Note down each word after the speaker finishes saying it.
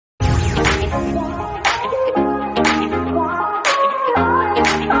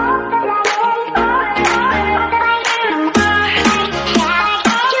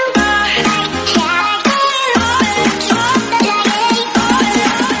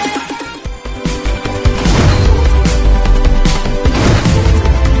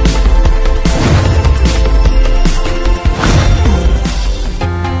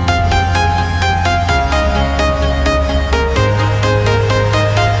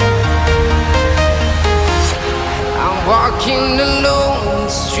Walking alone, the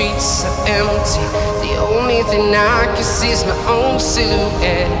streets are empty. The only thing I can see is my own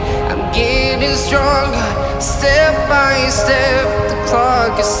silhouette. I'm getting stronger, step by step. The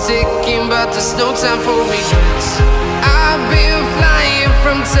clock is ticking, but there's no time for regrets. I've been flying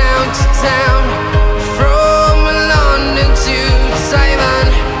from town to town, from London to Taiwan.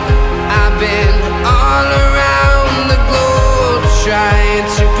 I've been all around the globe, trying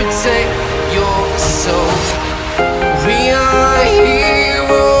to protect your soul. We are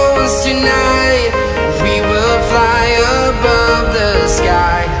heroes tonight. We will fly above the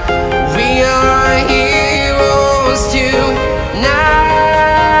sky. We are heroes tonight.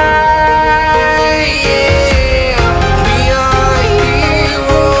 Yeah. We are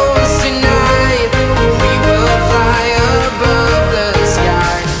heroes tonight. We will fly above the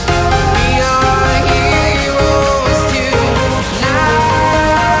sky. We are heroes tonight.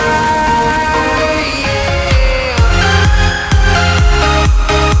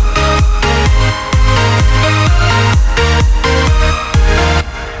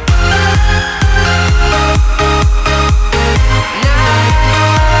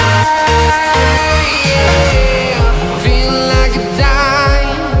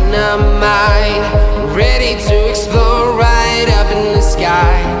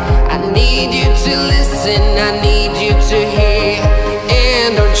 I need you to hear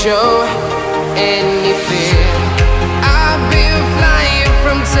and don't show any fear. I've been flying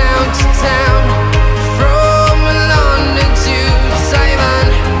from town to town, from London to Taiwan.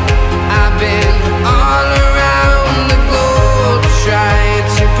 I've been all around the globe, trying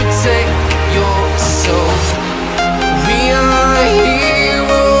to protect your soul. We are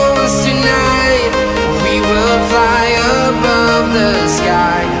heroes tonight. We will fly above the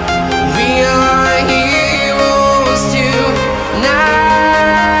sky. We are heroes tonight.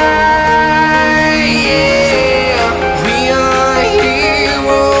 Yeah. We are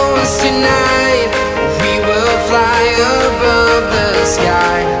heroes tonight. We will fly above the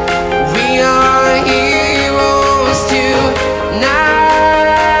sky. We are heroes tonight.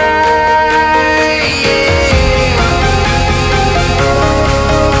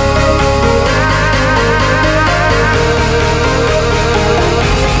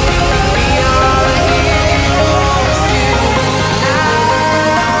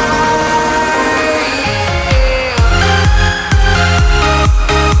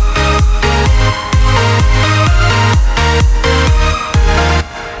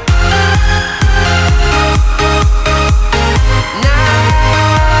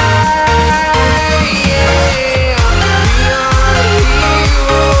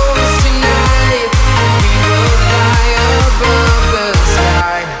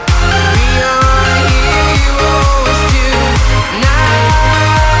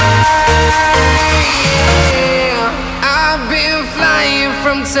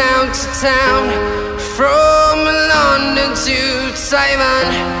 Town to town, from London to Taiwan.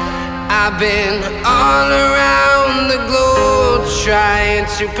 I've been all around the globe, trying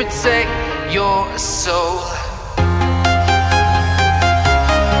to protect your soul.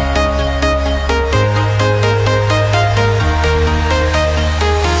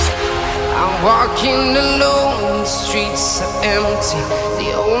 I'm walking alone, the streets are empty.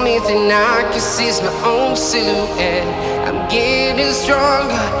 The only thing I can see is my own silhouette. I'm getting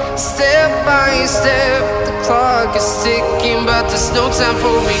stronger, step by step. The clock is ticking, but there's no time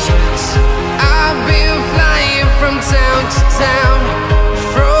for regrets. I've been flying from town to town,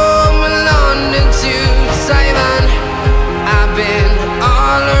 from London to Taiwan. I've been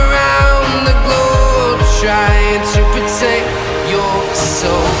all around the globe, trying to protect your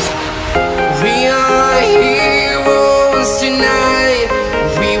soul. We are heroes tonight.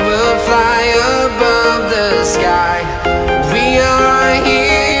 We will fly above the sky. We are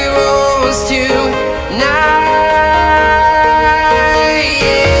heroes tonight.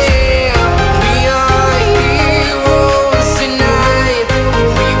 Yeah. We are heroes tonight.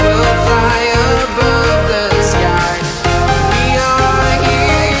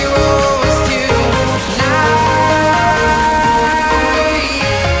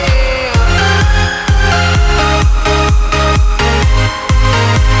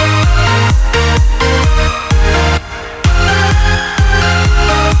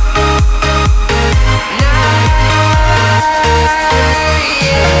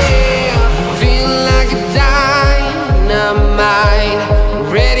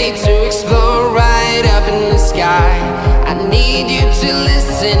 need you to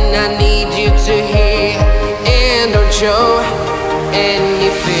listen, I need you to hear, and don't show any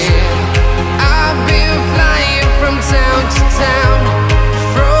fear. I've been flying from town to town,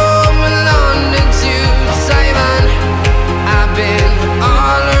 from London to Taiwan. I've been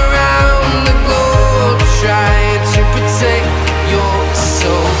all around the globe trying to protect your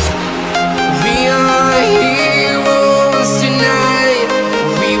soul. We are heroes tonight,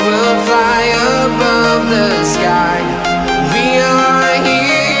 we will fly above the sky. We are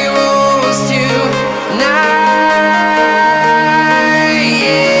heroes tonight,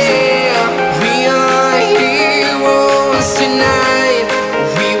 yeah. We are heroes tonight,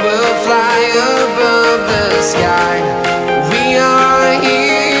 we will fly above the sky. We are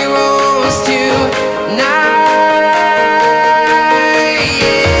heroes tonight,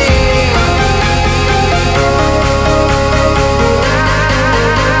 yeah.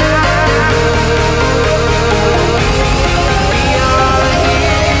 We are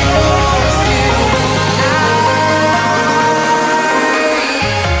heroes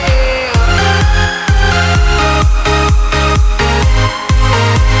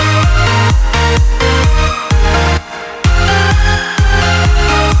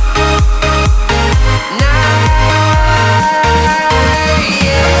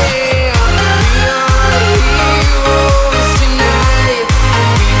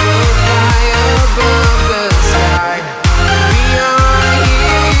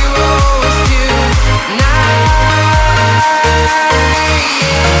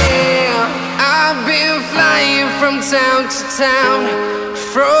town to town,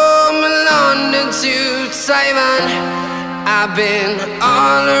 from London to Taiwan. I've been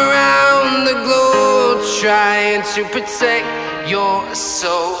all around the globe trying to protect your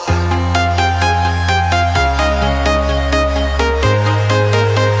soul.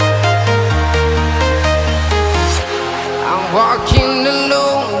 I'm walking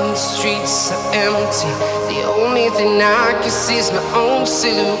alone, the streets are empty. The only thing I can see is my own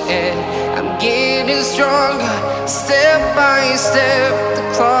silhouette. I'm getting stronger, step by step. The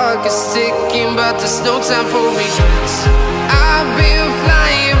clock is ticking, but there's no time for regrets. I've been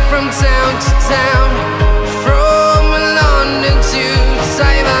flying from town to town, from London to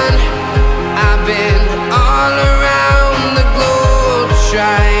Taiwan. I've been all around the globe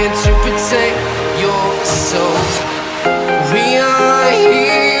trying to protect your soul. We are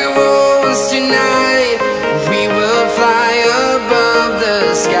heroes tonight, we will fly above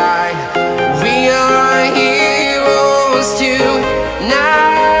the sky. We are heroes tonight,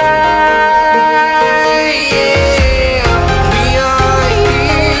 yeah. We are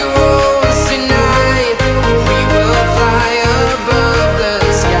heroes tonight, we will fly above the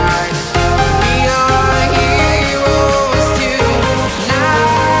sky. We are heroes tonight,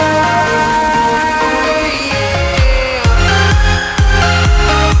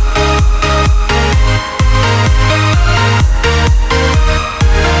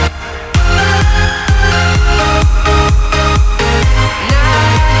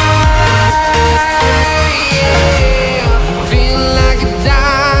 yeah. Feel like a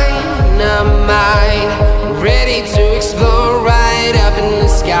dynamite, ready to explode right up in the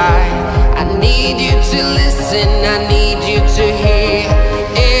sky. I need you to listen, I need you to hear,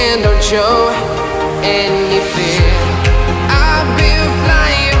 and don't show any fear. I've been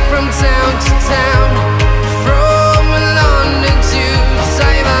flying from town to town, from London to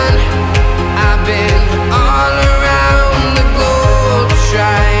Taiwan. I've been all around the globe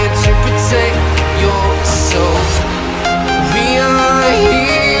trying to protect your soul. We are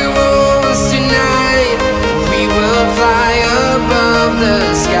heroes tonight, we will fly above the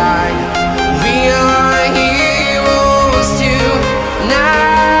sky. We are heroes tonight,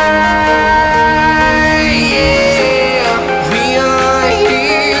 yeah.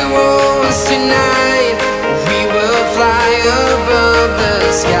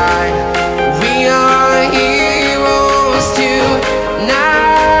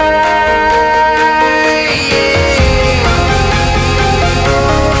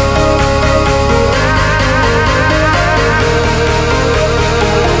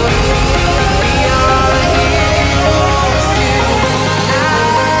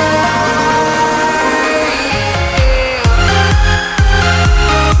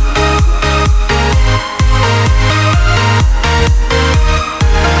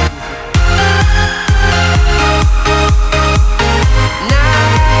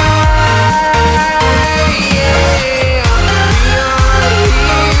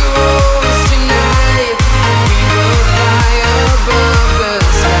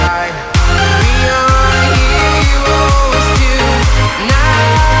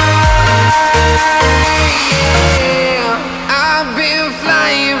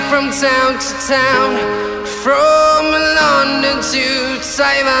 town to town, from London to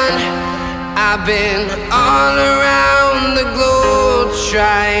Taiwan. I've been all around the globe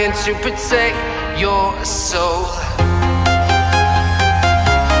trying to protect your soul.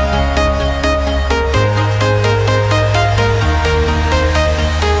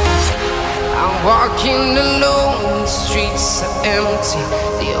 Walking alone, the streets are empty.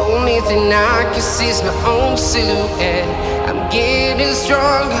 The only thing I can see is my own silhouette. I'm getting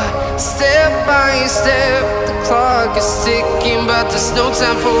stronger, step by step. The clock is ticking, but there's no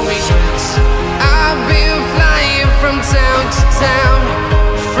time for regrets. I've been flying from town to town,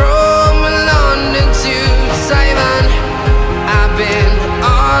 from London to Taiwan. I've been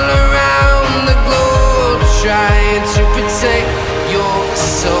all around the globe trying to protect your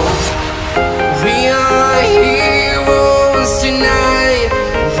soul. We are heroes tonight.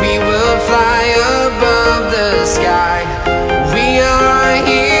 We will fly above the sky. We are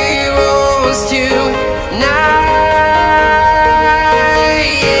heroes tonight.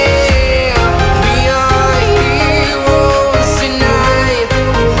 Yeah. We are heroes tonight.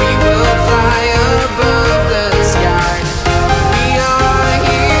 We will fly above the sky. We are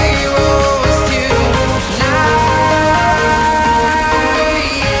heroes tonight.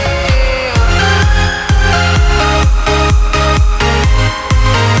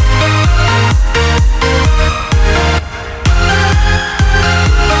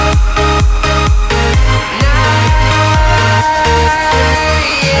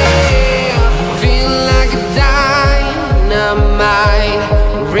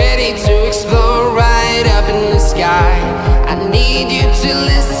 I need you to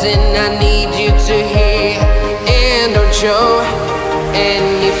listen, I need you to hear, and don't show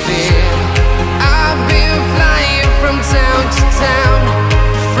any fear. I've been flying from town to town,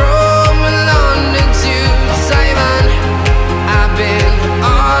 from London to Taiwan. I've been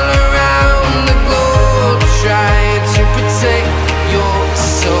all around the globe trying to protect your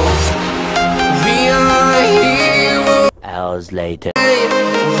soul. We are heroes. Hours later.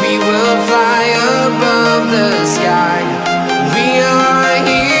 We will fly above the sky. We are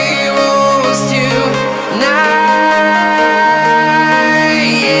heroes too.